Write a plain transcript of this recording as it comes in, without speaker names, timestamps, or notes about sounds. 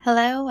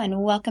Hello,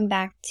 and welcome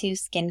back to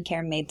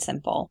Skincare Made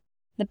Simple,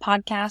 the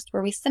podcast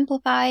where we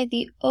simplify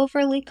the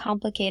overly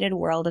complicated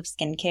world of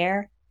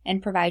skincare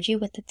and provide you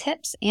with the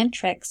tips and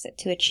tricks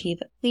to achieve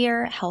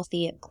clear,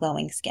 healthy,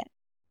 glowing skin.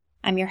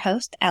 I'm your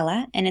host,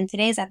 Ella, and in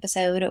today's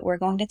episode, we're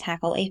going to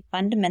tackle a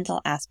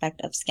fundamental aspect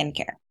of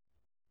skincare: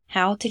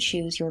 how to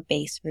choose your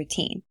base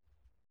routine.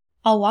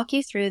 I'll walk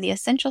you through the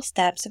essential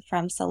steps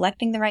from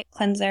selecting the right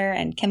cleanser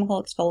and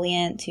chemical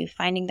exfoliant to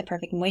finding the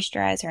perfect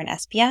moisturizer and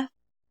SPF,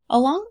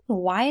 along with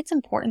why it's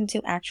important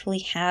to actually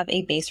have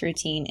a base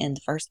routine in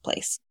the first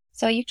place.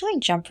 So I usually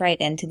jump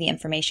right into the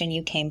information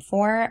you came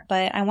for,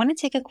 but I want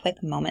to take a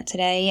quick moment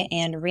today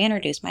and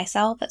reintroduce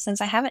myself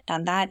since I haven't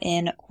done that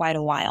in quite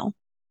a while.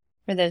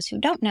 For those who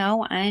don't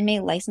know, I'm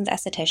a licensed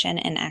esthetician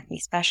and acne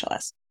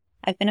specialist.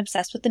 I've been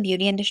obsessed with the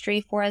beauty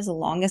industry for as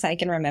long as I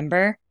can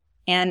remember,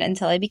 and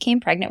until I became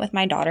pregnant with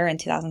my daughter in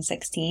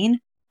 2016,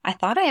 I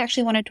thought I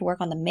actually wanted to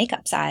work on the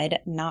makeup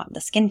side, not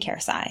the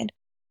skincare side.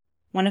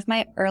 One of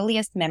my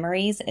earliest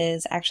memories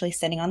is actually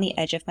sitting on the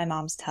edge of my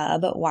mom's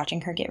tub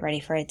watching her get ready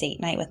for a date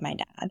night with my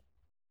dad.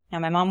 Now,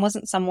 my mom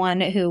wasn't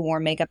someone who wore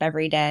makeup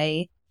every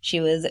day.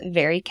 She was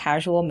very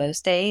casual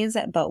most days,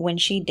 but when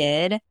she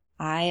did,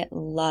 I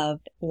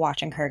loved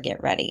watching her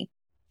get ready.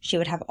 She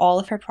would have all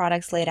of her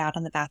products laid out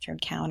on the bathroom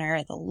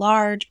counter, the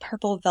large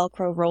purple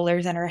Velcro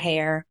rollers in her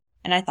hair,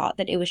 and I thought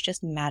that it was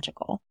just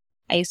magical.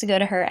 I used to go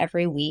to her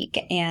every week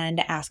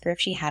and ask her if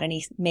she had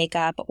any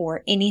makeup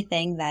or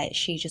anything that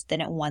she just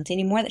didn't want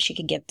anymore that she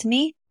could give to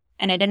me.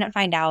 And I didn't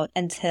find out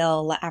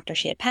until after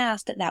she had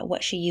passed that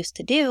what she used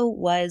to do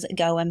was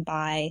go and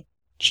buy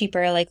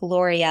cheaper, like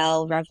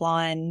L'Oreal,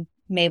 Revlon,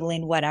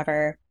 Maybelline,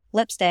 whatever,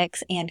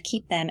 lipsticks and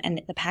keep them.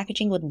 And the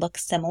packaging would look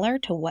similar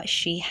to what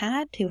she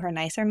had, to her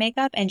nicer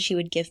makeup. And she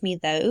would give me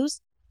those.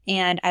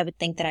 And I would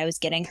think that I was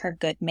getting her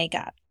good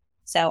makeup.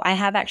 So I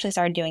have actually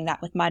started doing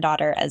that with my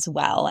daughter as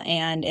well,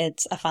 and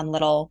it's a fun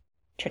little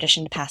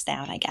tradition to pass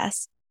down, I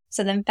guess.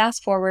 So then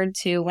fast forward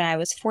to when I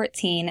was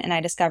 14 and I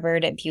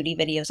discovered beauty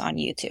videos on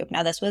YouTube.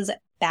 Now this was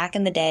back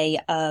in the day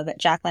of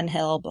Jaclyn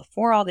Hill,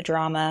 before all the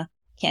drama,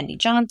 Kandee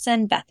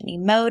Johnson, Bethany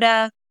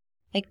Mota,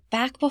 like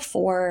back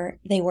before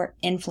they were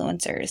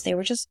influencers. They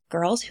were just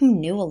girls who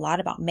knew a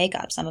lot about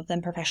makeup, some of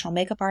them professional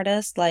makeup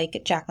artists like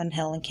Jaclyn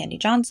Hill and Kandee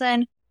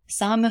Johnson,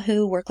 some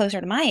who were closer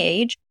to my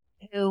age,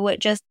 who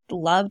just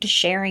loved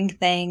sharing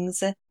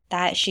things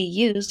that she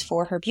used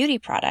for her beauty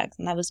products.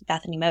 And that was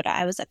Bethany Mota.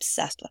 I was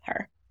obsessed with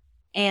her.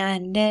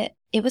 And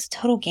it was a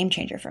total game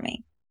changer for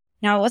me.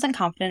 Now, I wasn't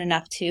confident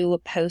enough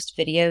to post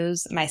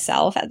videos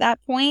myself at that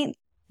point,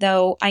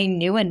 though I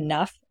knew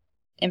enough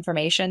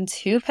information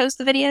to post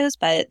the videos,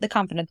 but the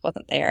confidence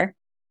wasn't there.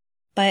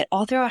 But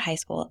all throughout high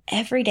school,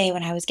 every day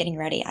when I was getting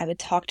ready, I would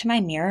talk to my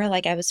mirror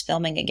like I was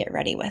filming a Get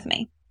Ready With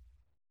Me.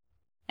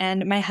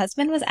 And my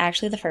husband was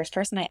actually the first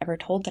person I ever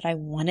told that I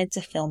wanted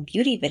to film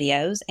beauty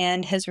videos,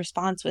 and his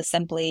response was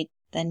simply,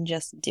 then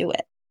just do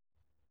it.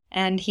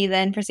 And he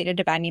then proceeded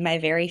to buy me my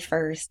very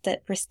first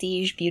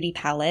prestige beauty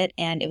palette,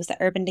 and it was the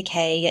Urban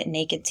Decay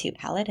Naked 2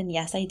 palette, and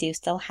yes, I do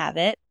still have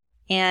it.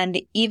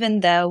 And even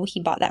though he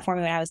bought that for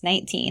me when I was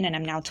 19, and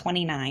I'm now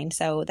 29,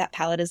 so that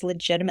palette is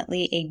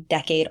legitimately a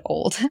decade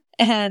old,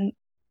 and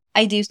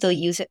I do still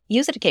use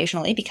it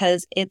occasionally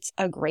because it's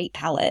a great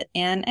palette,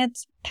 and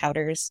it's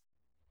powders.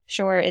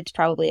 Sure, it's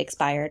probably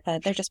expired,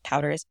 but they're just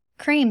powders.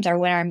 Creams are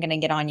where I'm going to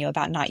get on you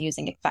about not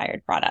using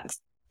expired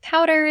products.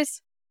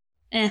 Powders,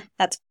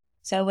 that's...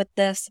 So with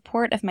the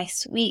support of my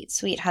sweet,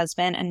 sweet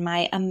husband and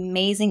my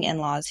amazing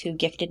in-laws who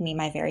gifted me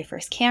my very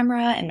first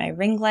camera and my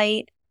ring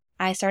light,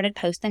 I started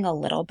posting a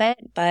little bit,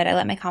 but I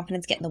let my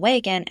confidence get in the way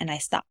again and I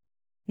stopped.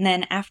 And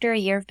then after a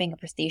year of being a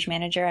prestige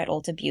manager at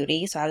Ulta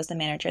Beauty, so I was the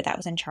manager that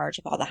was in charge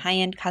of all the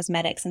high-end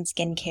cosmetics and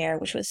skincare,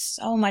 which was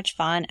so much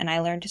fun. And I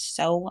learned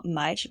so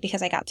much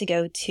because I got to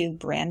go to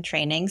brand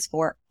trainings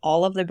for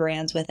all of the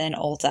brands within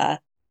Ulta.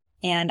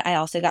 And I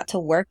also got to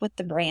work with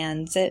the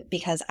brands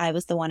because I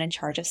was the one in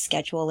charge of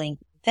scheduling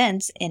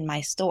events in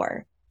my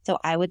store. So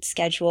I would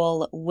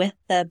schedule with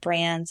the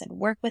brands and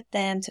work with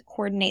them to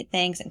coordinate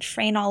things and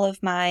train all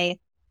of my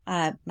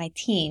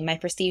team, my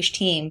prestige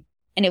team.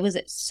 And it was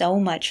so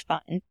much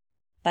fun.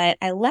 But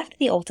I left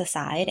the Ulta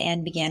side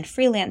and began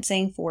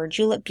freelancing for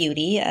Julep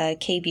Beauty, a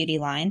K-beauty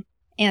line,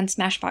 and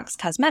Smashbox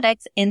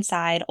Cosmetics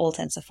inside Ulta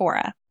and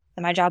Sephora.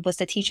 So my job was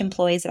to teach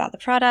employees about the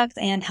products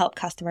and help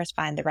customers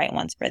find the right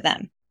ones for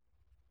them.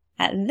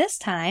 At this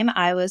time,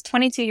 I was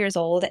 22 years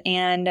old,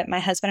 and my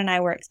husband and I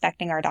were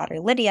expecting our daughter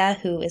Lydia,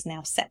 who is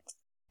now 6.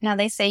 Now,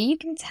 they say you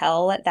can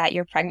tell that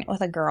you're pregnant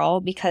with a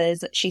girl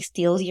because she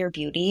steals your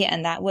beauty,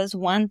 and that was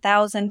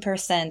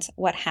 1000%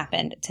 what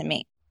happened to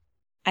me.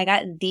 I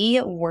got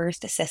the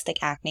worst cystic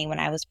acne when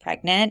I was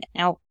pregnant.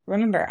 Now,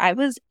 remember, I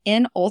was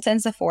in Ulta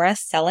and Sephora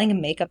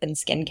selling makeup and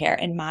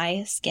skincare, and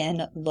my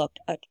skin looked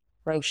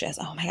atrocious.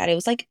 Oh my God, it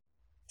was like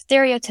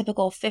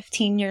stereotypical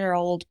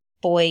 15-year-old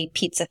boy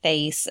pizza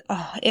face.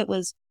 Oh, it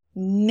was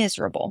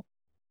miserable.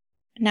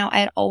 Now,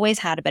 I had always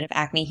had a bit of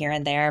acne here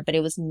and there, but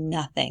it was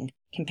nothing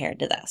compared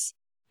to this.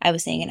 I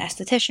was seeing an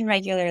esthetician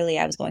regularly,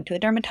 I was going to a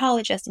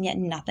dermatologist, and yet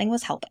nothing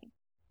was helping.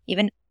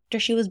 Even after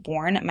she was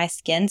born, my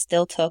skin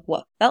still took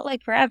what felt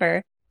like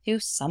forever to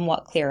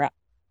somewhat clear up.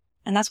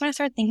 And that's when I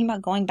started thinking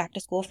about going back to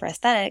school for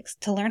aesthetics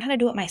to learn how to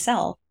do it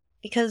myself,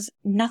 because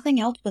nothing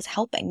else was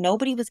helping.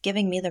 Nobody was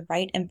giving me the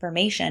right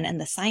information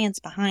and the science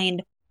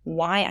behind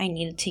why I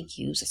needed to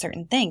use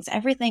certain things.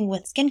 Everything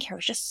with skincare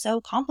was just so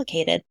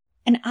complicated.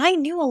 And I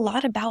knew a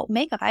lot about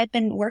makeup. I had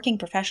been working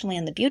professionally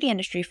in the beauty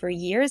industry for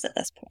years at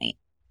this point,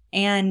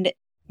 and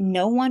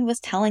no one was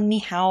telling me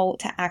how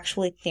to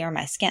actually clear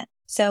my skin.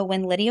 So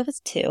when Lydia was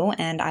 2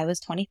 and I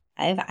was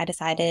 25, I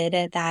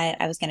decided that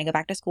I was going to go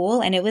back to school,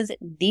 and it was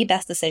the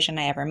best decision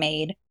I ever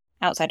made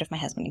outside of my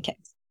husband and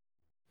kids.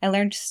 I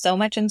learned so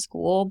much in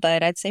school,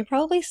 but I'd say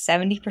probably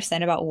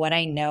 70% about what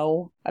I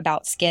know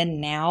about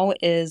skin now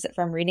is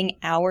from reading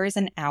hours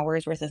and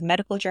hours worth of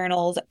medical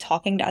journals,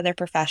 talking to other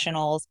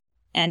professionals,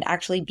 and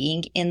actually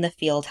being in the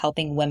field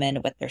helping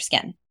women with their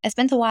skin. I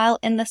spent a while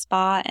in the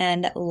spa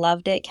and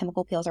loved it.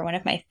 Chemical peels are one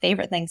of my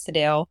favorite things to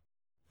do.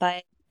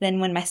 But then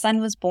when my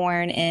son was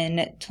born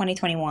in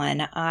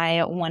 2021,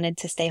 I wanted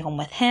to stay home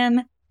with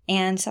him.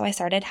 And so I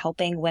started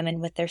helping women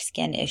with their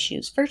skin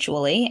issues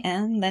virtually.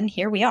 And then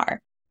here we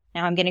are.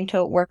 Now I'm getting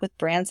to work with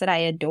brands that I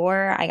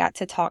adore. I got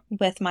to talk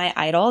with my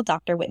idol,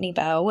 Dr. Whitney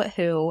Bowe,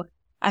 who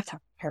I've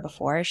talked to her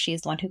before.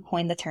 She's the one who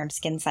coined the term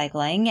skin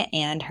cycling,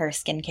 and her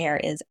skincare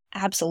is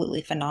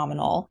absolutely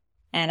phenomenal.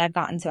 And I've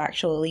gotten to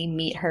actually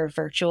meet her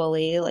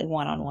virtually, like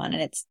one-on-one,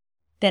 and it's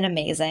been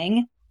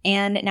amazing.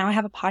 And now I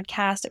have a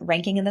podcast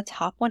ranking in the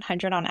top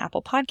 100 on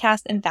Apple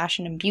Podcasts in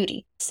fashion and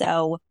beauty.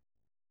 So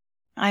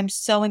I'm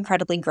so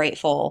incredibly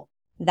grateful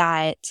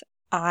that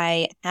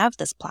I have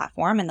this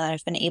platform and that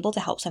I've been able to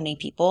help so many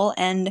people.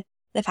 And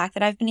the fact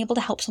that I've been able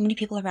to help so many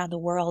people around the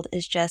world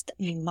is just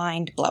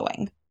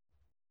mind-blowing.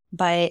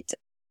 But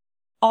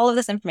all of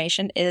this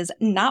information is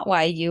not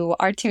why you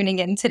are tuning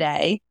in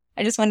today.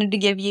 I just wanted to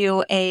give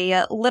you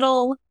a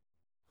little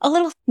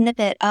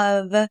snippet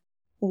of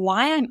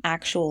why I'm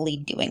actually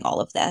doing all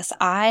of this.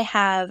 I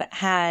have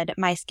had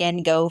my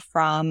skin go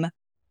from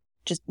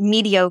just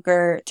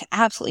mediocre to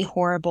absolutely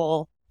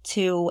horrible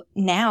to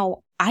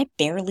now I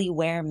barely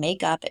wear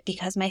makeup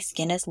because my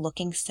skin is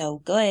looking so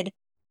good.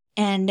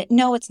 And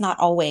no, it's not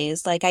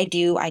always like I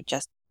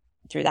just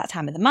through that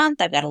time of the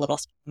month, I've got a little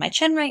spot on my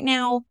chin right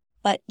now,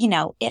 but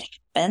it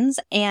happens,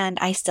 and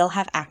I still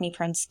have acne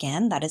prone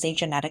skin. That is a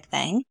genetic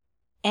thing.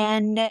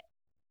 And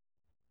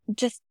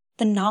just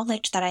the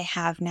knowledge that I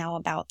have now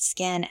about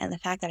skin and the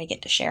fact that I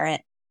get to share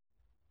it,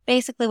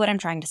 basically what I'm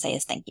trying to say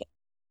is thank you.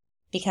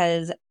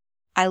 Because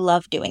I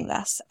love doing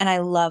this and I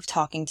love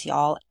talking to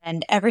y'all.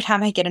 And every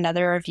time I get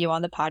another review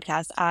on the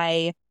podcast,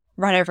 I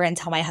run over and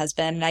tell my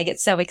husband and I get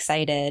so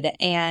excited.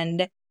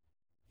 And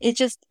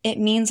it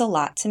means a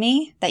lot to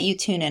me that you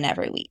tune in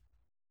every week.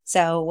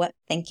 So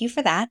thank you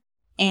for that.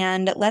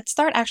 And let's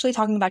start actually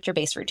talking about your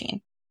base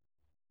routine.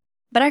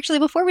 But actually,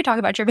 before we talk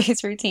about your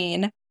base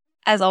routine,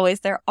 as always,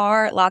 there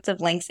are lots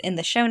of links in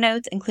the show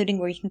notes, including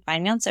where you can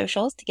find me on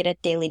socials to get a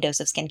daily dose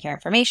of skincare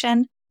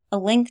information, a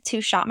link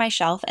to shop my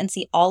shelf and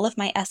see all of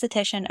my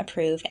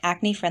esthetician-approved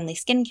acne-friendly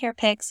skincare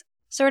picks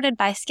sorted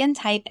by skin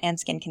type and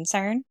skin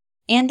concern,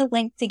 and a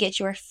link to get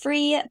your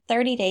free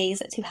 30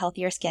 days to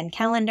healthier skin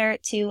calendar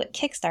to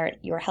kickstart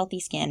your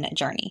healthy skin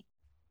journey.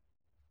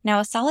 Now,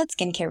 a solid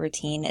skincare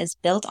routine is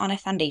built on a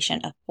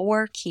foundation of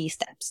 4 key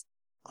steps: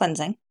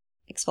 cleansing,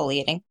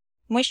 exfoliating,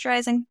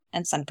 moisturizing,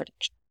 and sun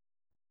protection.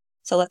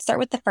 So let's start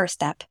with the first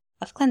step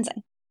of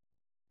cleansing.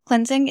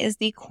 Cleansing is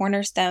the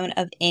cornerstone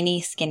of any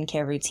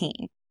skincare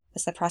routine.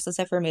 It's the process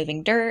of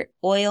removing dirt,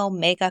 oil,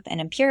 makeup, and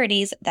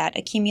impurities that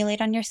accumulate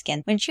on your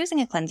skin. When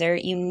choosing a cleanser,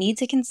 you need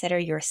to consider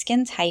your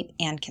skin type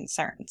and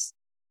concerns.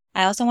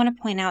 I also want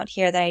to point out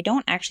here that I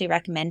don't actually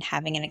recommend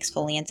having an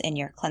exfoliant in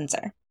your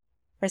cleanser.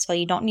 First of all,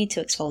 you don't need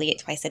to exfoliate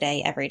twice a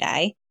day, every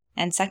day.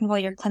 And second of all,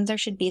 your cleanser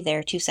should be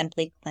there to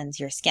simply cleanse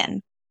your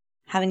skin.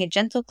 Having a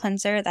gentle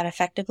cleanser that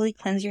effectively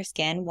cleanses your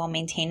skin while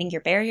maintaining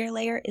your barrier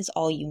layer is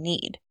all you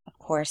need. Of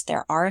course,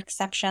 there are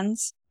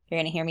exceptions. You're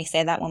going to hear me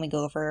say that when we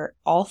go over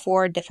all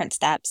 4 different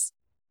steps,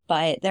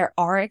 but there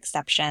are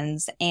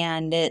exceptions,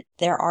 and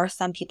there are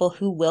some people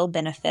who will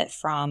benefit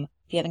from,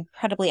 if you have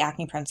incredibly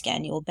acne-prone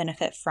skin, you will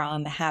benefit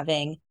from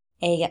having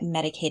a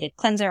medicated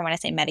cleanser. When I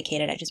say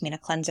medicated, I just mean a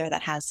cleanser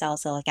that has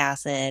salicylic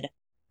acid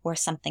or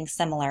something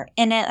similar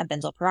in it, a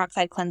benzoyl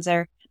peroxide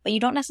cleanser, but you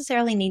don't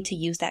necessarily need to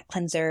use that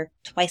cleanser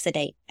twice a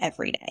day,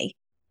 every day.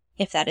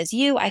 If that is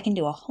you, I can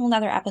do a whole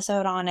nother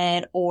episode on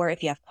it, or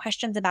if you have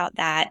questions about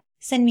that,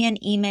 send me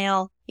an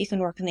email. You can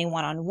work with me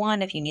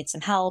one-on-one if you need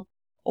some help,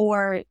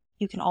 or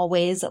you can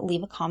always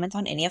leave a comment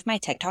on any of my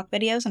TikTok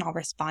videos and I'll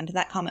respond to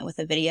that comment with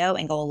a video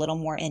and go a little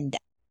more in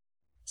depth.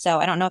 So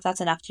I don't know if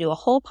that's enough to do a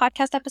whole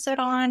podcast episode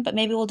on, but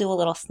maybe we'll do a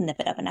little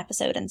snippet of an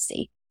episode and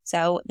see.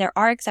 So there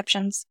are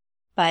exceptions,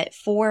 but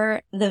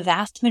for the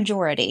vast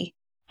majority,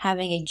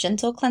 having a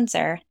gentle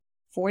cleanser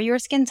for your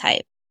skin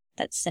type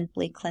that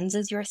simply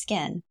cleanses your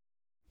skin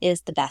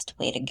is the best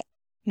way to go.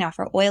 Now,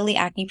 for oily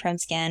acne-prone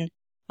skin,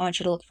 I want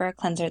you to look for a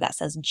cleanser that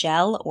says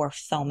gel or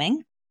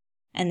foaming.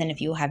 And then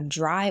if you have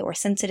dry or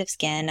sensitive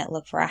skin,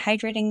 look for a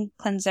hydrating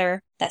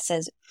cleanser that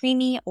says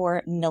creamy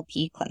or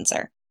milky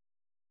cleanser.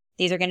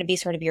 These are going to be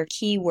sort of your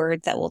key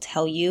words that will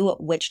tell you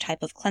which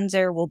type of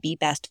cleanser will be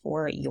best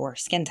for your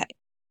skin type.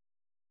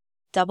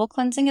 Double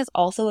cleansing is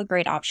also a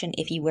great option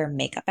if you wear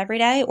makeup every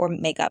day or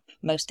makeup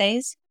most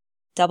days.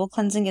 Double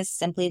cleansing is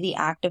simply the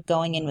act of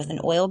going in with an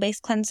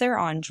oil-based cleanser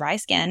on dry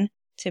skin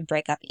to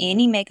break up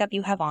any makeup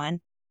you have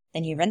on.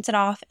 Then you rinse it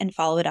off and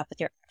follow it up with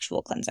your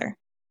actual cleanser.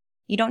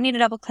 You don't need a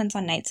double cleanse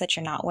on nights that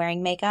you're not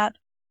wearing makeup,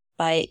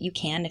 but you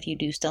can if you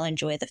do still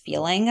enjoy the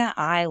feeling.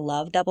 I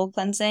love double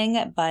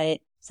cleansing, but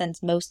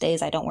since most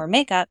days I don't wear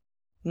makeup,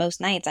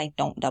 most nights I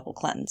don't double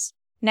cleanse.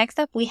 Next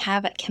up, we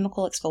have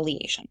chemical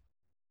exfoliation.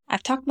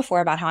 I've talked before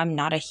about how I'm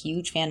not a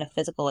huge fan of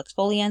physical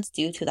exfoliants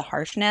due to the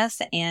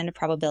harshness and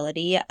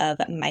probability of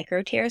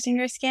micro tears in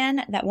your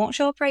skin that won't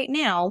show up right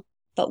now,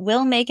 but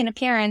will make an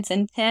appearance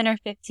in 10 or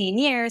 15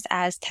 years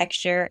as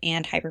texture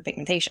and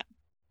hyperpigmentation.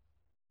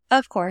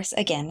 Of course,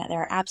 again,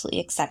 there are absolutely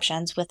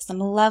exceptions with some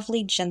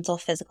lovely, gentle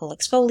physical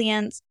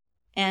exfoliants,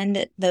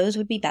 and those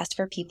would be best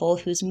for people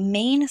whose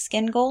main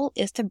skin goal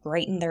is to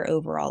brighten their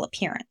overall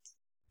appearance.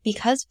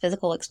 Because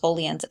physical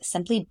exfoliants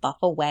simply buff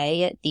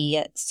away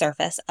the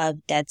surface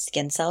of dead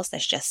skin cells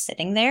that's just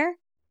sitting there,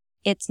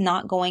 it's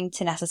not going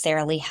to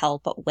necessarily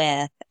help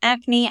with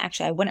acne.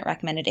 Actually, I wouldn't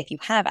recommend it if you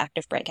have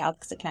active breakouts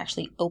because it can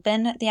actually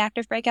open the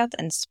active breakouts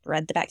and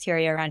spread the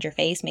bacteria around your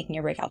face, making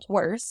your breakouts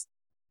worse.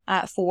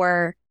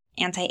 For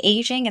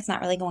anti-aging, it's not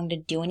really going to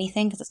do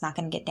anything because it's not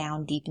going to get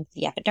down deep into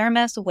the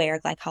epidermis where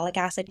glycolic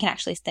acid can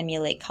actually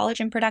stimulate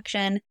collagen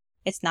production.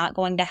 It's not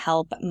going to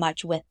help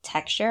much with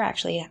texture.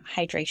 Actually,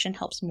 hydration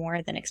helps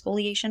more than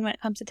exfoliation when it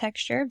comes to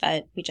texture,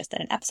 but we just did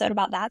an episode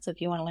about that. So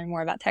if you want to learn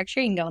more about texture,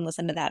 you can go and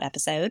listen to that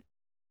episode.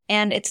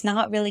 And it's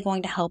not really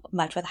going to help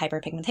much with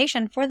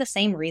hyperpigmentation for the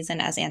same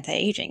reason as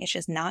anti-aging. It's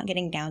just not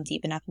getting down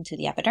deep enough into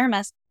the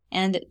epidermis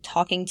and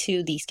talking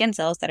to the skin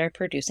cells that are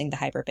producing the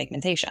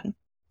hyperpigmentation.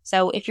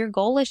 So if your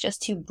goal is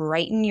just to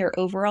brighten your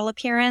overall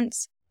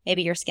appearance,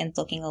 maybe your skin's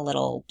looking a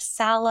little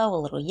sallow, a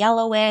little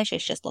yellowish,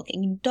 it's just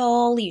looking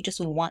dull, you just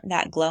want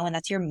that glow and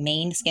that's your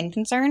main skin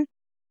concern,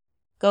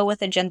 go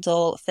with a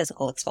gentle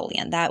physical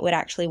exfoliant. That would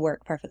actually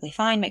work perfectly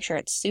fine. Make sure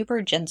it's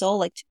super gentle,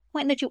 like to the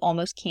point that you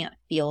almost can't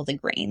feel the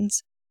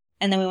grains.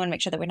 And then we want to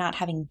make sure that we're not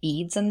having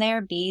beads in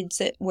there.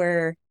 Beads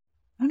were,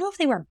 I don't know if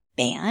they were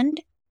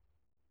banned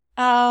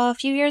a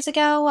few years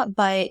ago,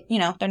 but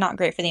they're not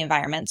great for the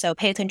environment. So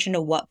pay attention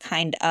to what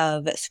kind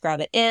of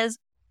scrub it is.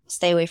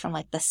 Stay away from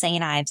like the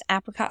St. Ives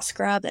apricot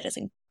scrub that is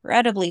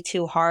incredibly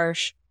too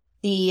harsh.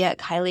 The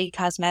Kylie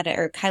Cosmetic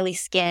or Kylie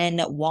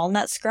Skin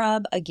walnut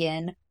scrub,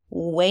 again,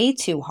 way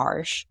too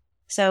harsh.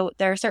 So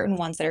there are certain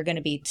ones that are going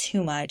to be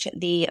too much.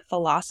 The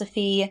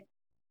Philosophy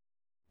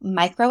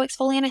micro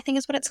exfoliant, I think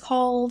is what it's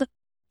called.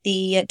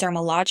 The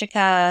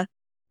Dermalogica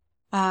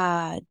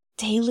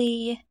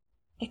daily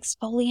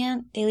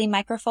exfoliant, daily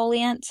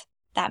microfoliant.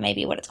 That may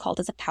be what it's called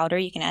as a powder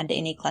you can add to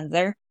any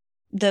cleanser.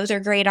 Those are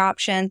great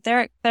options.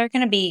 There are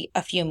going to be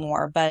a few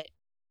more, but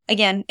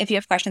again, if you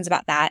have questions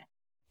about that,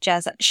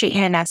 just shoot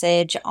me a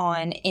message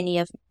on any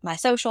of my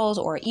socials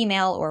or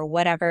email or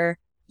whatever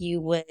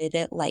you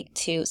would like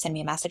to send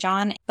me a message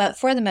on. But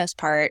for the most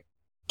part,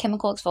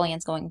 chemical exfoliant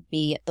is going to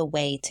be the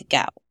way to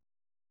go.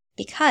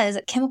 Because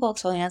chemical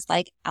exfoliants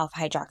like alpha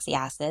hydroxy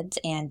acids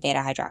and beta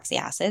hydroxy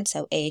acids,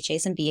 so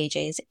AHAs and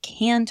BHAs,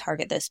 can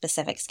target those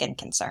specific skin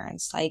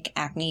concerns like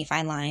acne,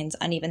 fine lines,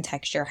 uneven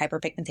texture,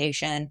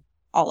 hyperpigmentation,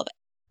 all of it.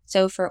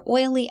 So for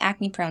oily,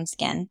 acne-prone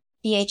skin,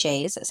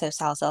 BHAs, so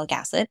salicylic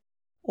acid,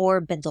 or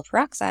benzoyl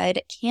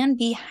peroxide can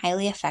be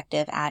highly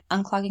effective at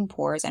unclogging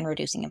pores and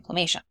reducing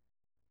inflammation.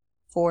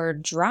 For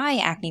dry,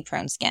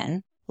 acne-prone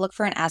skin, look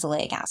for an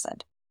azelaic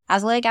acid.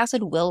 Azelaic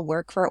acid will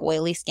work for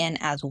oily skin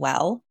as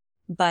well,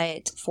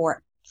 but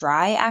for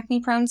dry,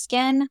 acne-prone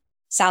skin,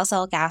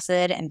 salicylic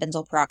acid and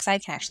benzoyl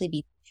peroxide can actually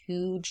be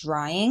too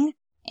drying,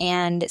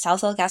 and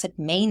salicylic acid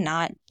may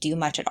not do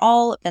much at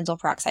all. Benzoyl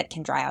peroxide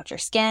can dry out your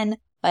skin,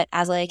 but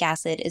azelaic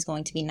acid is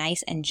going to be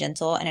nice and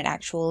gentle, and it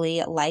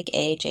actually, like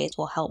AHAs,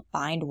 will help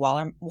bind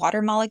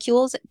water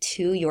molecules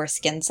to your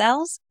skin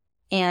cells.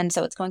 And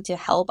so it's going to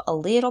help a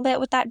little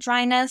bit with that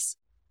dryness,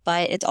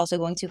 but it's also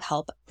going to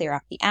help clear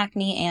up the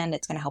acne, and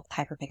it's going to help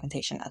with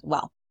hyperpigmentation as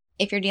well.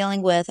 If you're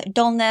dealing with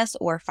dullness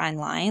or fine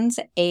lines,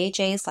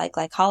 AHAs like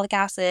glycolic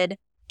acid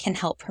can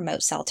help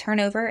promote cell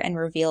turnover and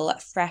reveal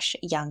fresh,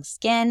 young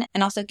skin,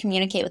 and also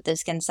communicate with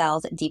those skin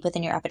cells deep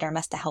within your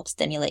epidermis to help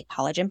stimulate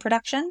collagen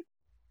production.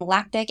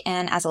 Lactic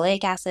and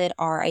azelaic acid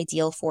are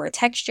ideal for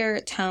texture,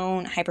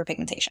 tone,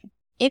 hyperpigmentation.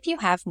 If you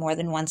have more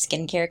than one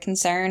skincare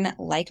concern,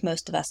 like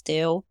most of us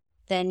do,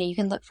 then you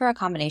can look for a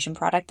combination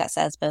product that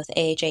says both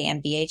AHA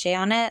and BHA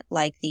on it,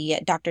 like the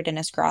Dr.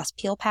 Dennis Gross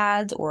peel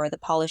pads or the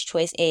Paula's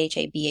Choice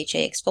AHA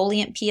BHA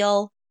exfoliant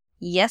peel.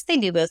 Yes, they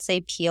do both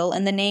say peel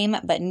in the name,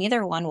 but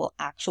neither one will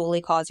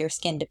actually cause your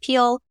skin to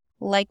peel,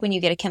 like when you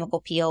get a chemical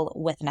peel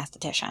with an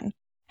esthetician.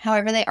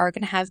 However, they are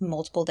going to have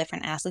multiple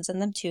different acids in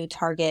them to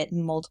target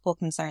multiple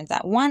concerns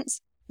at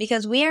once,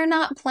 because we are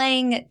not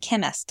playing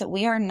chemist.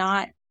 We are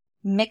not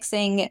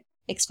mixing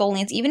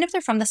exfoliants, even if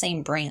they're from the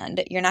same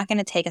brand, you're not going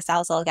to take a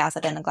salicylic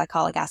acid and a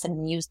glycolic acid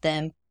and use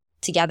them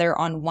together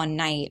on one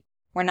night.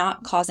 We're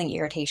not causing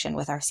irritation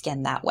with our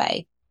skin that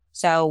way.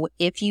 So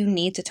if you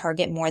need to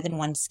target more than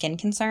one skin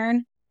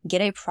concern,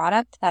 get a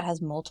product that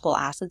has multiple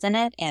acids in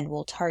it and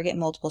will target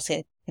multiple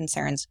skin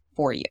concerns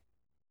for you.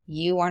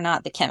 You are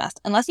not the chemist.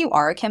 Unless you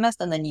are a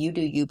chemist, and then you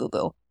do you,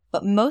 boo-boo.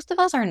 But most of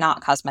us are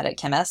not cosmetic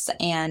chemists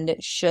and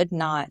should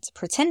not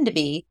pretend to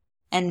be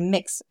and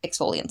mix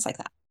exfoliants like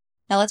that.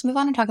 Now let's move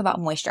on and talk about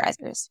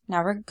moisturizers.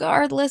 Now,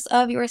 regardless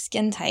of your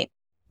skin type,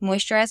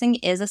 moisturizing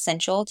is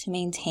essential to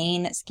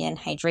maintain skin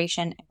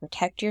hydration and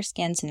protect your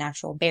skin's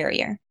natural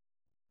barrier.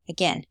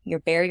 Again, your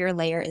barrier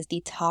layer is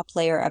the top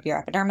layer of your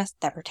epidermis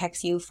that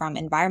protects you from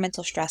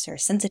environmental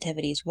stressors,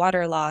 sensitivities,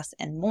 water loss,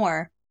 and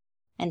more.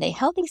 And a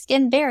healthy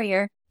skin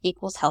barrier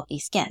equals healthy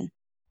skin.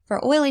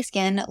 For oily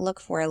skin, look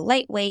for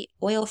lightweight,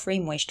 oil-free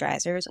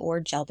moisturizers or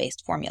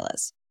gel-based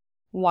formulas.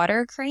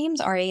 Water creams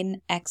are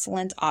an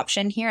excellent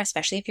option here,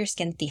 especially if your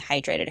skin's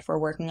dehydrated. If we're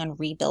working on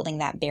rebuilding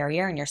that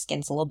barrier and your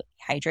skin's a little bit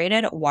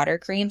dehydrated, water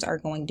creams are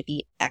going to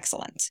be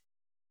excellent.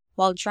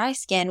 While dry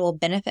skin will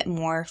benefit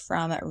more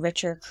from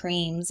richer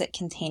creams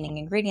containing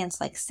ingredients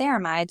like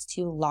ceramides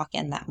to lock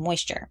in that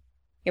moisture.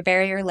 Your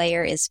barrier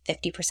layer is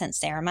 50%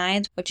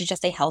 ceramides, which is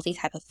just a healthy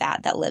type of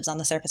fat that lives on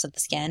the surface of the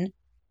skin.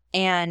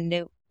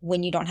 And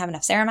when you don't have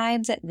enough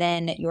ceramides,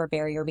 then your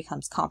barrier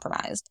becomes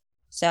compromised.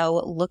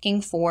 So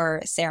looking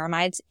for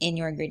ceramides in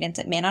your ingredients,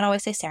 it may not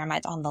always say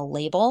ceramides on the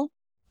label,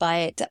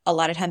 but a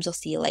lot of times you'll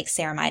see like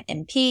ceramide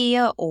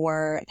MP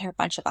or there are a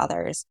bunch of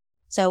others.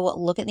 So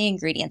look at the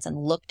ingredients and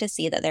look to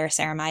see that there are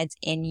ceramides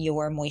in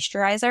your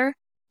moisturizer.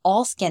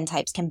 All skin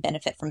types can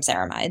benefit from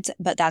ceramides,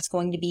 but that's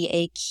going to be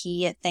a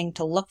key thing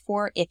to look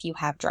for if you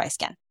have dry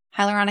skin.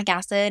 Hyaluronic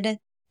acid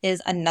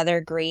is another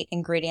great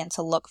ingredient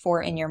to look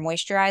for in your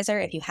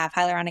moisturizer. If you have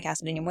hyaluronic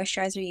acid in your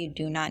moisturizer, you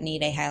do not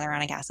need a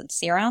hyaluronic acid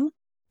serum.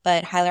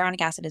 But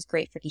hyaluronic acid is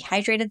great for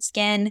dehydrated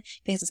skin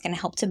because it's going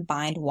to help to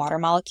bind water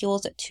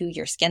molecules to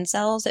your skin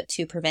cells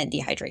to prevent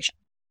dehydration.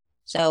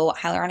 So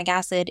hyaluronic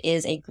acid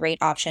is a great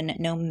option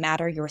no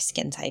matter your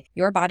skin type.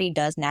 Your body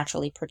does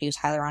naturally produce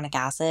hyaluronic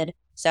acid,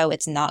 so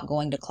it's not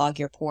going to clog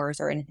your pores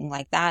or anything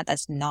like that.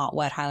 That's not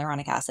what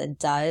hyaluronic acid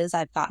does.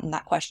 I've gotten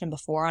that question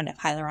before on if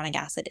hyaluronic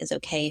acid is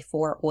okay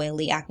for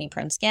oily,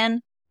 acne-prone skin.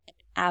 It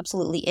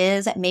absolutely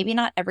is. Maybe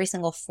not every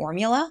single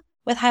formula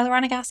with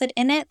hyaluronic acid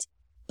in it,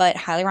 but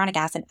hyaluronic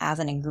acid as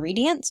an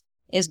ingredient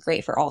is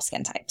great for all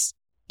skin types.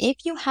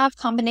 If you have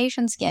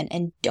combination skin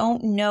and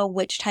don't know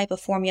which type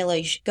of formula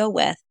you should go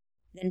with,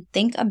 then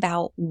think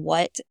about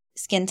what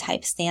skin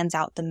type stands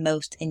out the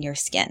most in your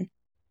skin.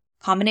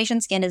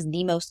 Combination skin is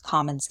the most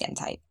common skin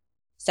type.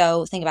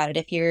 So think about it.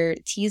 If your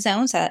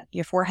T-zone, so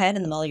your forehead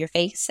in the middle of your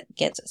face,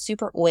 gets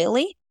super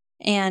oily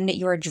and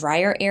your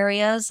drier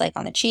areas like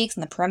on the cheeks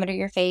and the perimeter of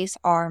your face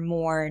are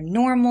more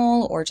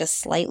normal or just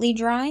slightly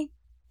dry,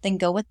 then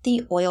go with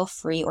the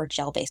oil-free or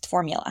gel-based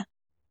formula.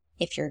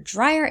 If your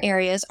drier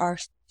areas are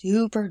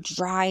super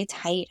dry,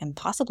 tight, and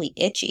possibly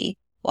itchy,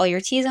 while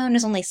your T-zone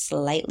is only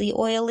slightly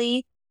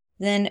oily,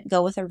 then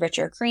go with a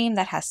richer cream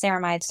that has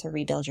ceramides to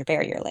rebuild your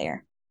barrier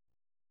layer.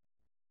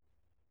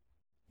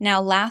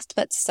 Now, last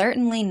but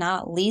certainly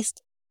not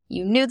least,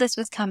 you knew this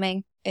was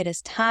coming. It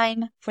is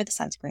time for the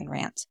sunscreen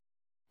rant.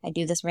 I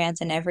do this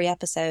rant in every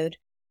episode,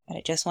 but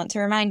I just want to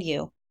remind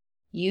you,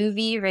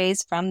 UV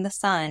rays from the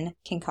sun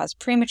can cause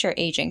premature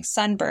aging,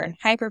 sunburn,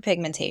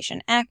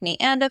 hyperpigmentation, acne,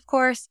 and of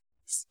course,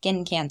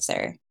 skin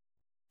cancer.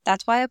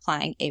 That's why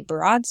applying a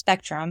broad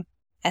spectrum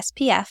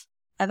SPF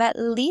of at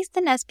least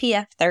an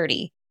SPF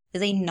 30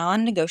 is a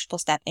non-negotiable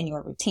step in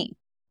your routine.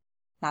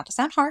 Not to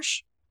sound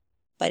harsh,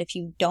 but if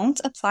you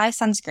don't apply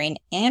sunscreen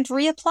and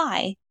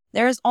reapply,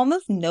 there is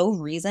almost no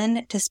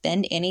reason to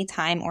spend any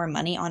time or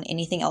money on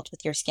anything else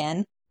with your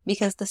skin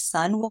because the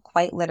sun will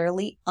quite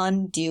literally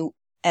undo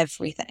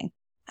everything.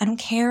 I don't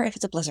care if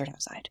it's a blizzard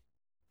outside.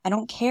 I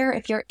don't care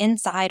if you're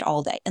inside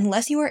all day.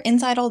 Unless you are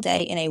inside all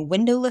day in a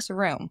windowless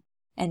room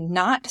and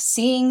not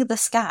seeing the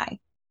sky,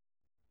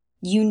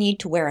 you need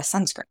to wear a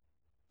sunscreen.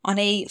 On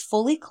a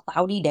fully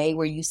cloudy day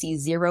where you see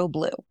zero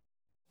blue,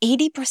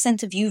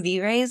 80% of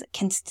UV rays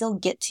can still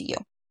get to you.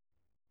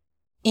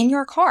 In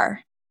your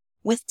car,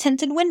 with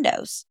tinted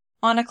windows,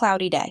 on a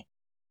cloudy day,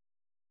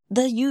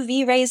 the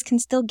UV rays can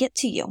still get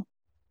to you.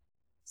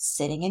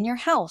 Sitting in your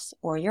house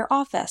or your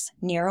office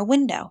near a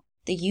window,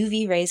 the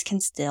UV rays can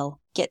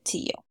still get to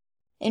you.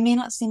 It may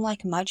not seem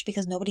like much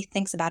because nobody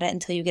thinks about it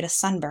until you get a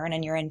sunburn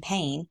and you're in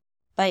pain.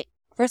 But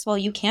first of all,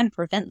 you can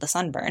prevent the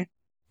sunburn.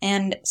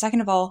 And second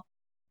of all,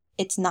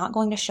 it's not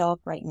going to show up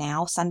right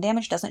now. Sun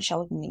damage doesn't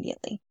show up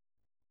immediately.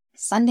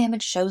 Sun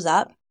damage shows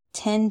up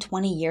 10,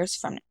 20 years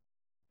from now.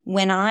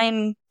 When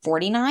I'm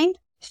 49,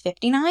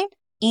 59,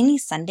 any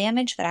sun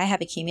damage that I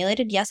have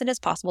accumulated, yes, it is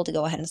possible to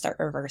go ahead and start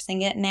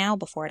reversing it now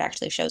before it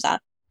actually shows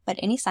up. But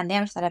any sun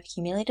damage that I've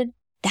accumulated,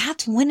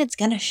 that's when it's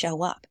going to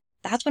show up.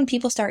 That's when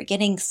people start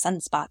getting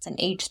sunspots and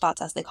age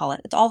spots, as they call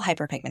it. It's all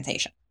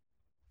hyperpigmentation.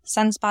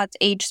 Sunspots,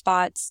 age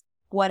spots,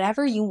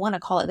 whatever you want to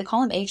call it. They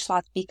call them age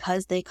spots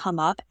because they come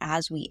up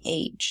as we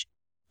age.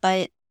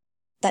 but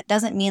that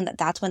doesn't mean that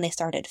that's when they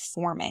started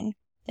forming.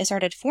 They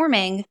started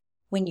forming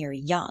when you're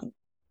young.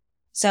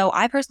 So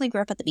I personally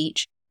grew up at the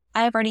beach.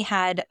 I have already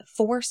had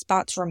 4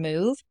 spots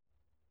removed,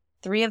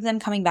 3 of them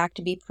coming back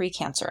to be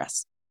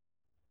precancerous.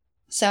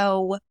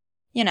 So,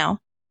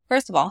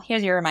 first of all,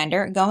 here's your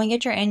reminder, go and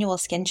get your annual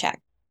skin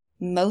check.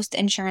 Most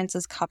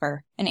insurances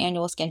cover an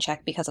annual skin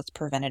check because it's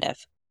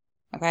preventative.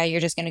 Okay,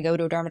 you're just going to go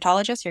to a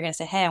dermatologist. You're going to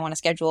say, hey, I want to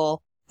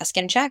schedule a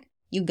skin check.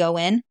 You go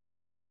in,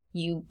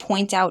 you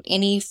point out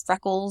any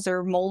freckles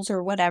or moles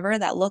or whatever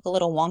that look a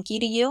little wonky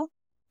to you,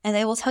 and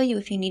they will tell you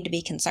if you need to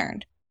be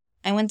concerned.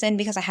 I went in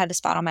because I had a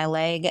spot on my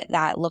leg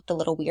that looked a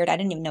little weird. I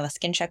didn't even know a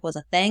skin check was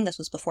a thing. This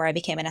was before I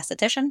became an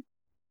esthetician.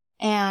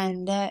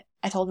 And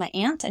I told my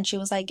aunt, and she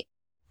was like,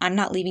 I'm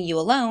not leaving you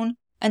alone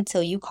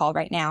until you call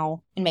right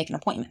now and make an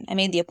appointment. I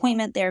made the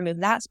appointment, they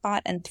removed that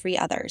spot and 3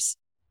 others.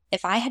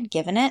 If I had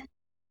given it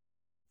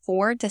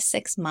 4 to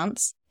 6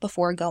 months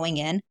before going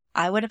in,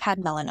 I would have had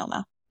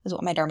melanoma, is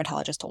what my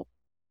dermatologist told.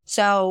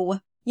 So,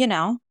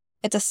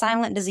 it's a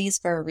silent disease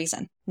for a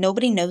reason.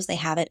 Nobody knows they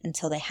have it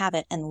until they have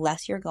it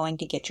unless you're going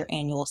to get your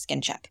annual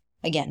skin check.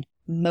 Again,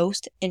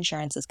 most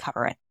insurances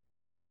cover it.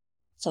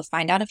 So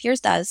find out if yours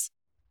does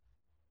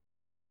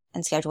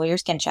and schedule your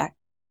skin check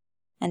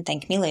and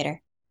thank me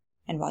later.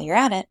 And while you're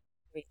at it,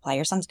 reapply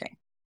your sunscreen.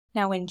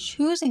 Now, when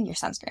choosing your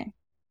sunscreen,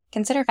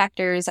 consider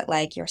factors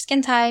like your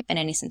skin type and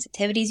any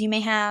sensitivities you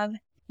may have.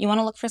 You want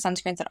to look for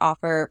sunscreens that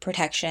offer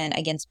protection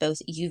against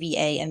both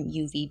UVA and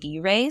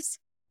UVB rays.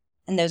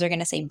 And those are going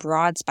to say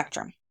broad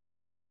spectrum.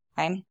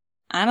 Okay?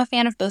 I'm a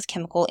fan of both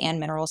chemical and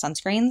mineral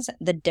sunscreens.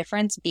 The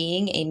difference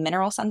being a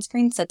mineral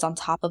sunscreen sits on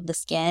top of the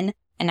skin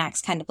and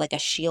acts kind of like a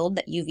shield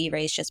that UV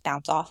rays just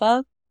bounce off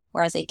of,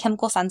 whereas a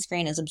chemical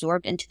sunscreen is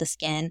absorbed into the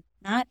skin,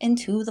 not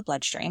into the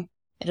bloodstream.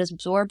 It is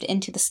absorbed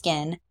into the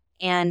skin,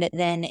 and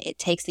then it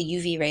takes the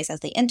UV rays as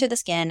they enter the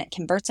skin,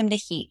 converts them to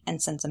heat,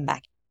 and sends them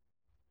back.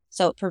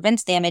 So it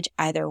prevents damage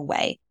either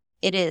way.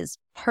 It is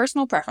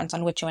personal preference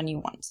on which one you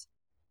want.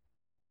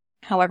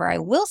 However, I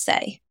will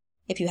say,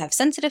 if you have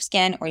sensitive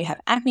skin or you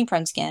have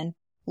acne-prone skin,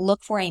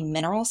 look for a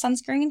mineral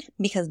sunscreen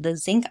because the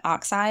zinc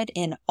oxide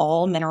in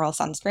all mineral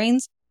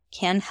sunscreens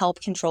can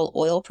help control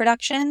oil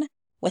production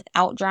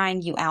without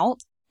drying you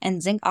out.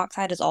 And zinc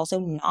oxide is also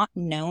not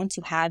known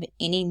to have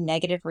any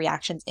negative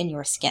reactions in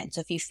your skin.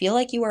 So if you feel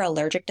like you are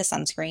allergic to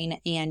sunscreen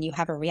and you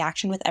have a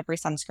reaction with every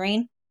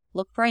sunscreen,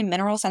 look for a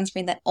mineral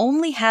sunscreen that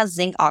only has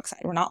zinc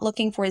oxide. We're not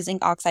looking for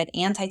zinc oxide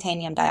and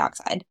titanium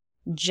dioxide,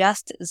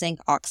 just zinc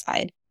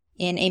oxide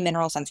in a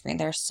mineral sunscreen.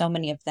 There are so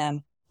many of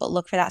them, but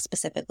look for that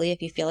specifically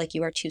if you feel like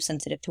you are too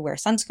sensitive to wear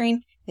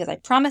sunscreen, because I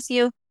promise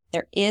you,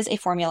 there is a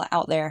formula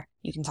out there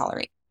you can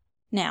tolerate.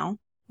 Now,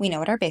 we know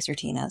what our base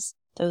routine is.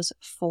 Those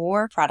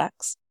 4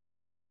 products.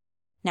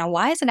 Now,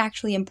 why is it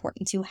actually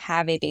important to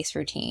have a base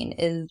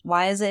routine?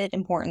 Why is it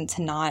important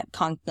to not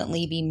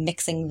constantly be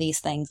mixing these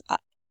things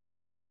up?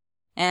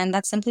 And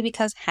that's simply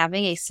because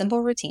having a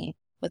simple routine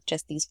with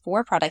just these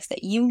 4 products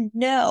that you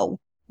know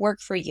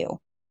work for you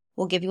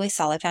will give you a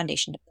solid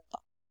foundation to build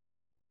on.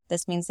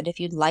 This means that if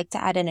you'd like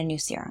to add in a new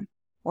serum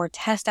or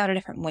test out a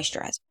different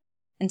moisturizer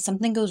and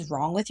something goes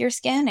wrong with your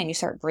skin and you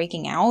start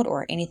breaking out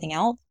or anything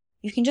else,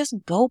 you can just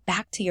go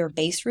back to your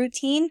base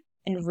routine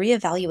and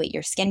reevaluate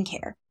your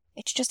skincare.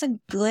 It's just a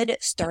good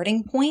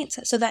starting point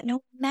so that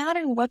no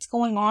matter what's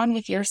going on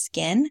with your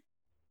skin,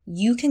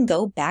 you can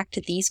go back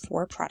to these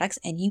 4 products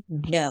and you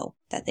know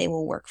that they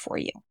will work for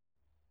you.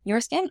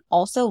 Your skin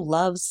also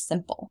loves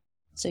simple,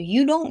 so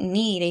you don't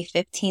need a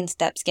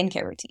 15-step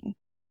skincare routine.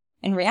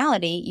 In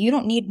reality, you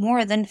don't need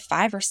more than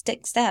 5 or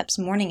 6 steps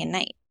morning and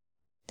night.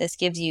 This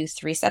gives you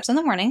 3 steps in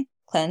the morning,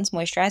 cleanse,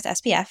 moisturize,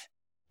 SPF,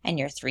 and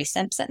your 3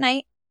 steps at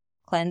night,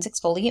 cleanse,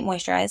 exfoliate,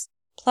 moisturize,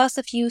 plus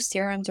a few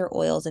serums or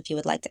oils if you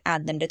would like to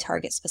add them to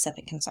target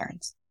specific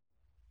concerns.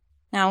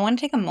 Now, I want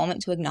to take a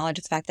moment to acknowledge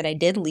the fact that I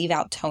did leave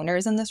out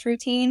toners in this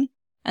routine,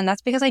 and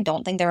that's because I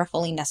don't think they're a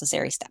fully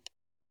necessary step.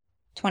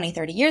 20,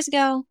 30 years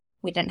ago,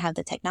 we didn't have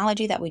the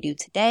technology that we do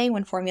today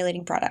when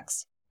formulating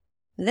products.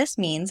 This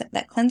means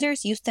that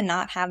cleansers used to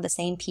not have the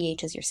same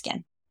pH as your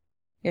skin.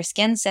 Your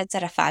skin sits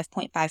at a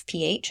 5.5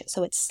 pH,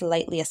 so it's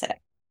slightly acidic.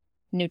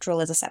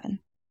 Neutral is a 7.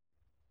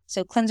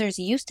 So cleansers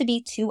used to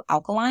be too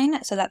alkaline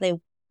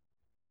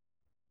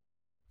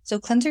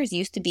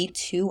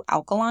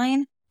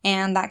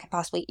and that could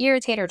possibly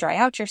irritate or dry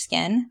out your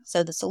skin.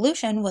 So the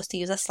solution was to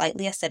use a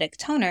slightly acidic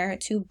toner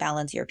to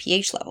balance your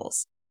pH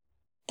levels.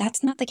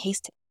 That's not the case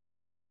today.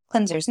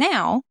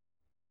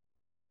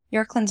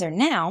 Your cleanser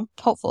now,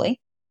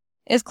 hopefully,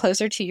 is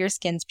closer to your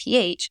skin's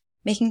pH,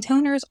 making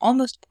toners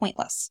almost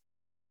pointless.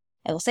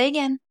 I will say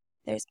again,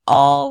 there's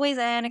always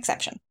an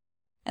exception.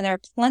 And there are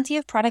plenty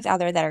of products out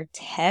there that are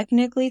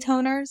technically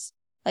toners,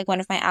 like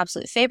one of my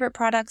absolute favorite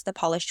products, the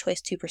Polish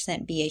Choice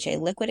 2%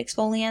 BHA liquid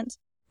exfoliant,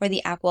 or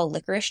the Aqua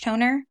licorice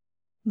toner,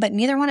 but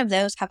neither one of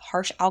those have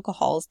harsh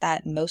alcohols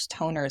that most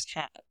toners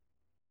have.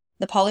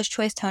 The Polish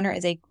Choice toner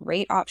is a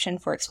great option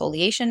for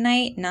exfoliation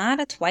night, not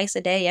a twice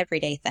a day,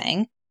 everyday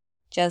thing,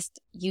 just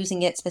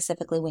using it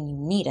specifically when you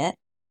need it.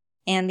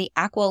 And the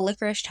Aqua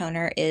Licorice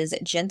Toner is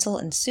gentle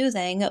and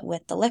soothing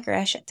with the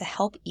licorice to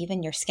help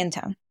even your skin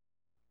tone.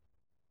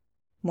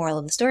 Moral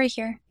of the story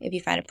here, if you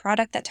find a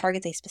product that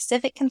targets a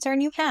specific concern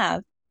you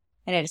have,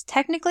 and it is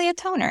technically a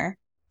toner,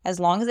 as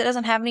long as it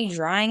doesn't have any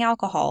drying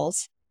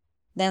alcohols,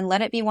 then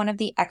let it be one of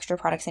the extra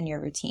products in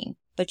your routine.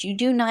 But you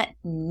do not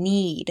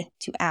need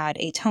to add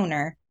a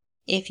toner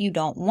if you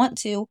don't want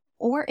to,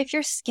 or if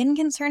your skin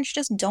concerns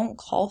just don't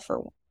call for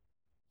one.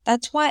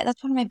 That's one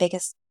of my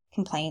biggest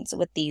complaints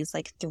with these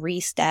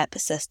 3-step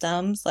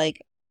systems,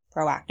 like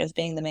Proactiv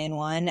being the main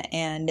one,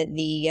 and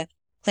the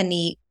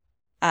Clinique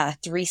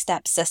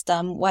 3-step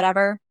system,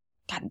 whatever.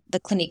 God, the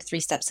Clinique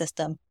 3-step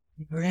system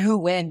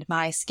ruined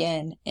my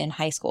skin in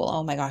high school.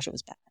 Oh my gosh, it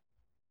was bad.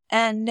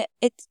 And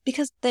it's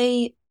because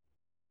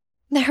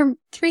their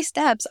 3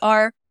 steps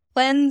are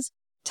cleanse,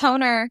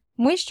 toner,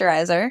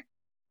 moisturizer,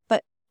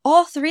 but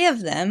all 3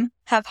 of them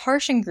have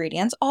harsh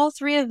ingredients. All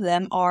 3 of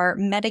them are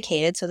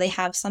medicated, so they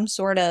have some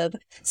sort of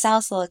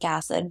salicylic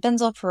acid,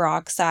 benzoyl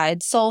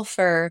peroxide,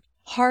 sulfur,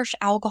 harsh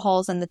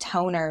alcohols in the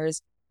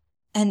toners,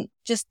 and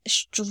just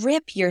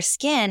strip your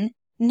skin.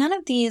 None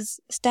of these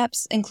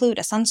steps include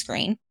a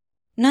sunscreen.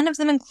 None of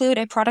them include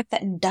a product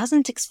that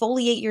doesn't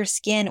exfoliate your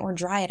skin or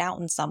dry it out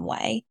in some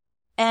way.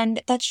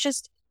 And that's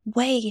just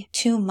way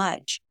too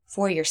much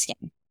for your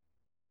skin.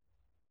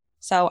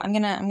 So I'm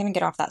gonna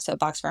get off that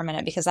soapbox for a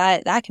minute, because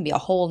that can be a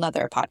whole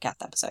nother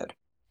podcast episode,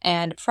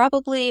 and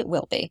probably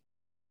will be.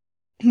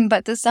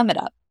 But to sum it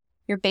up,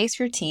 your base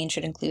routine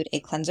should include a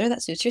cleanser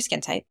that suits your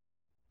skin type,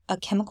 a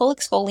chemical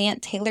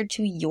exfoliant tailored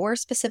to your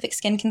specific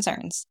skin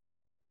concerns,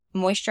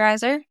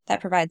 moisturizer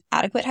that provides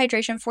adequate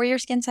hydration for your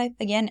skin type.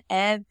 Again,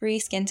 every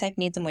skin type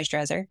needs a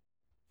moisturizer,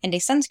 and a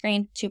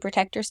sunscreen to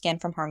protect your skin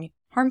from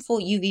harmful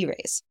UV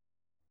rays.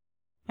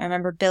 Now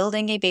remember,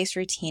 building a base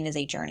routine is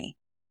a journey.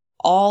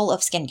 All of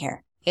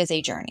skincare is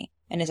a journey,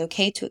 and it's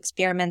okay to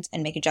experiment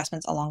and make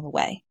adjustments along the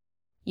way.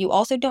 You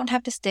also don't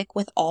have to stick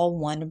with all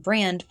one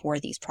brand for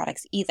these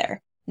products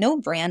either. No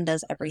brand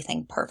does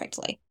everything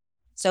perfectly.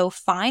 So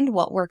find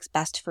what works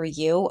best for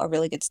you. A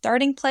really good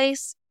starting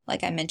place,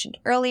 like I mentioned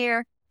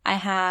earlier, I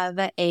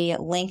have a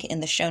link in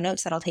the show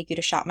notes that'll take you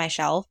to Shop My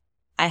Shelf.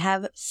 I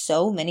have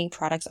so many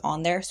products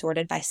on there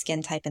sorted by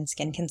skin type and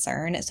skin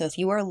concern. So if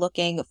you are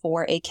looking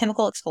for a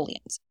chemical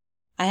exfoliant,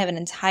 I have an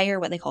entire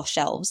what they call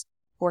shelves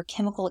for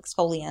chemical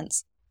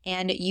exfoliants.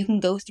 And you can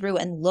go through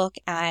and look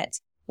at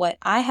what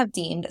I have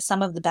deemed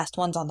some of the best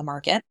ones on the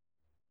market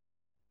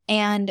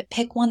and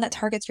pick one that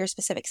targets your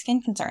specific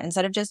skin concern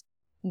instead of just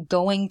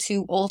going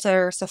to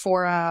Ulta or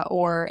Sephora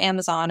or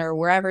Amazon or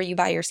wherever you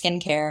buy your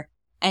skincare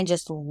and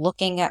just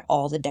looking at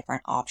all the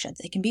different options.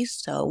 It can be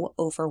so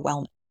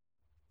overwhelming.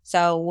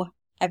 So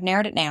I've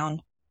narrowed it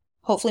down,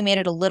 hopefully made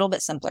it a little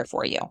bit simpler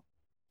for you.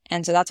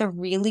 And so that's a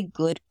really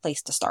good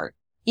place to start.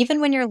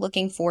 Even when you're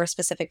looking for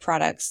specific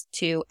products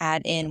to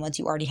add in once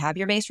you already have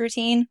your base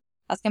routine,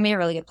 that's going to be a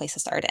really good place to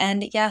start.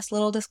 And yes,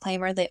 little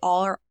disclaimer, they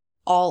are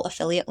all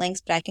affiliate links,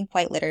 but I can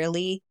quite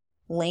literally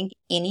link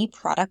any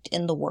product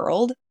in the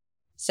world.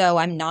 So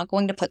I'm not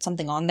going to put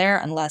something on there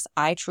unless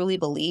I truly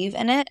believe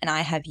in it and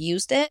I have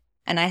used it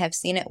and I have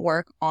seen it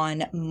work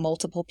on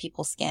multiple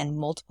people's skin,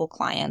 multiple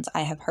clients.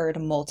 I have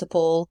heard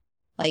multiple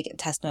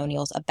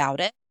testimonials about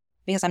it,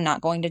 because I'm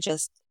not going to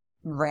just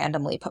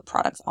randomly put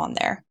products on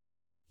there.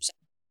 So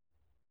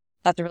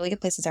that's a really good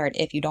place to start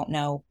if you don't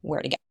know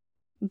where to go.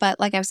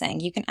 But like I was saying,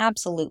 you can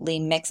absolutely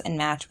mix and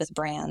match with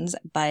brands,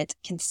 but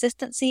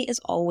consistency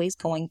is always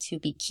going to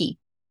be key.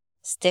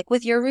 Stick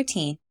with your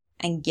routine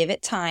and give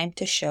it time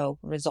to show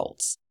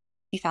results.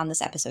 If you found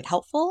this episode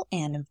helpful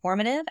and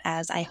informative,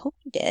 as I hope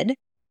you did,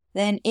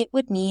 then it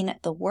would mean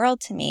the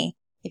world to me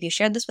if you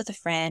shared this with a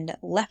friend,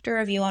 left a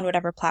review on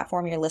whatever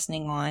platform you're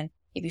listening on.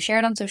 If you share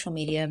it on social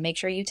media, make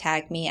sure you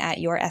tag me at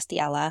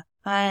YourSDella.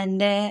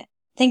 And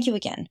thank you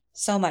again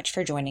so much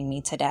for joining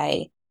me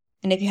today.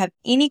 And if you have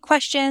any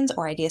questions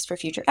or ideas for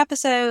future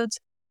episodes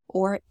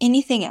or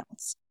anything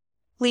else,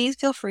 please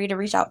feel free to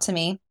reach out to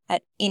me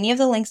at any of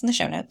the links in the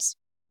show notes.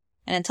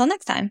 And until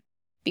next time,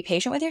 be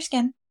patient with your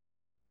skin.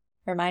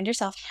 Remind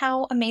yourself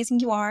how amazing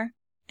you are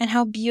and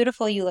how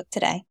beautiful you look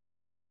today.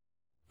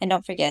 And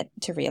don't forget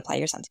to reapply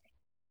your sunscreen.